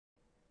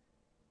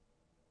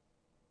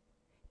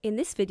In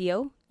this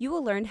video, you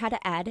will learn how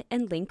to add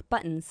and link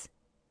buttons.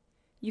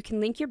 You can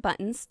link your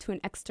buttons to an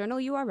external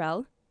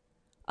URL,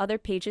 other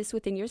pages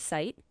within your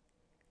site,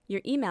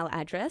 your email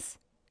address,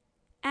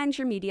 and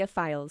your media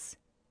files.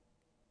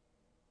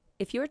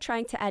 If you are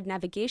trying to add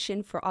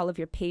navigation for all of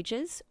your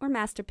pages or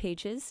master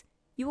pages,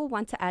 you will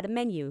want to add a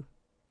menu.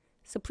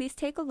 So please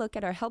take a look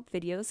at our help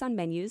videos on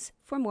menus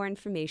for more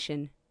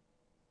information.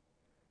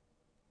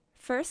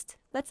 First,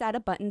 let's add a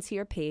button to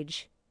your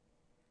page.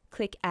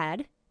 Click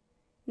Add,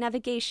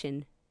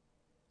 Navigation,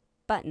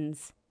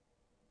 Buttons.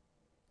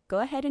 Go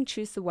ahead and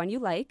choose the one you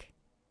like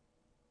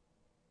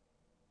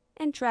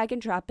and drag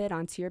and drop it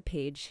onto your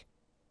page.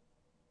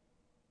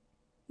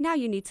 Now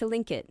you need to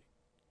link it.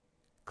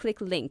 Click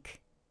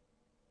Link.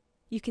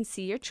 You can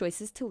see your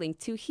choices to link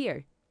to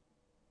here.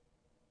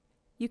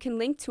 You can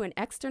link to an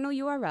external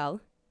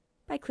URL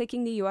by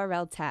clicking the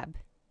URL tab.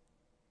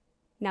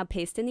 Now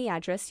paste in the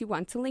address you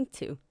want to link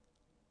to.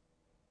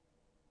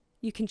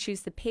 You can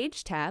choose the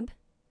Page tab,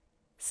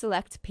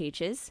 select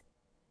Pages,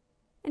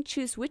 and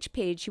choose which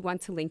page you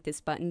want to link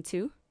this button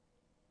to.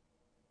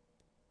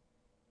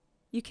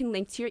 You can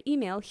link to your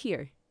email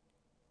here.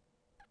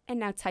 And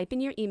now type in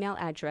your email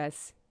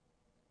address.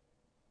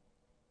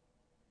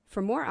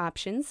 For more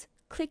options,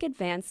 click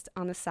Advanced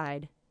on the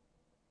side.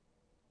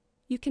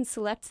 You can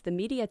select the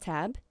Media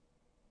tab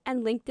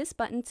and link this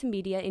button to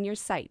media in your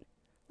site,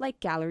 like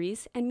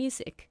galleries and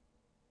music.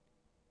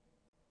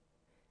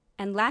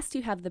 And last,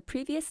 you have the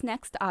Previous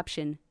Next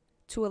option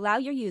to allow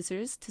your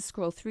users to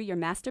scroll through your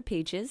master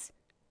pages,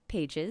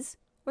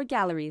 or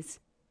galleries.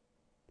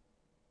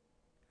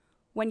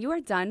 When you are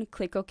done,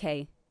 click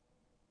OK.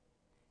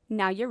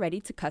 Now you're ready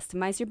to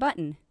customize your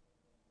button.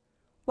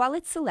 While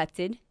it's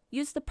selected,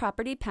 use the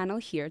Property panel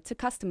here to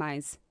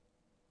customize.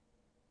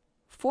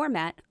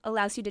 Format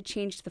allows you to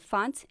change the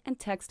font and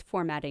text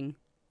formatting.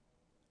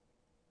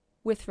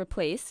 With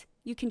Replace,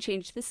 you can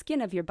change the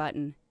skin of your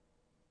button.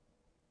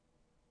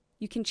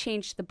 You can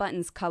change the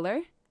button's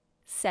color,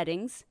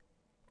 settings,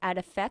 add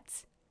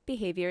effects,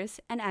 behaviors,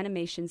 and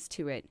animations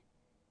to it.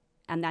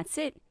 And that's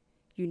it.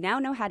 You now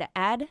know how to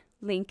add,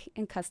 link,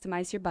 and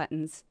customize your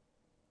buttons.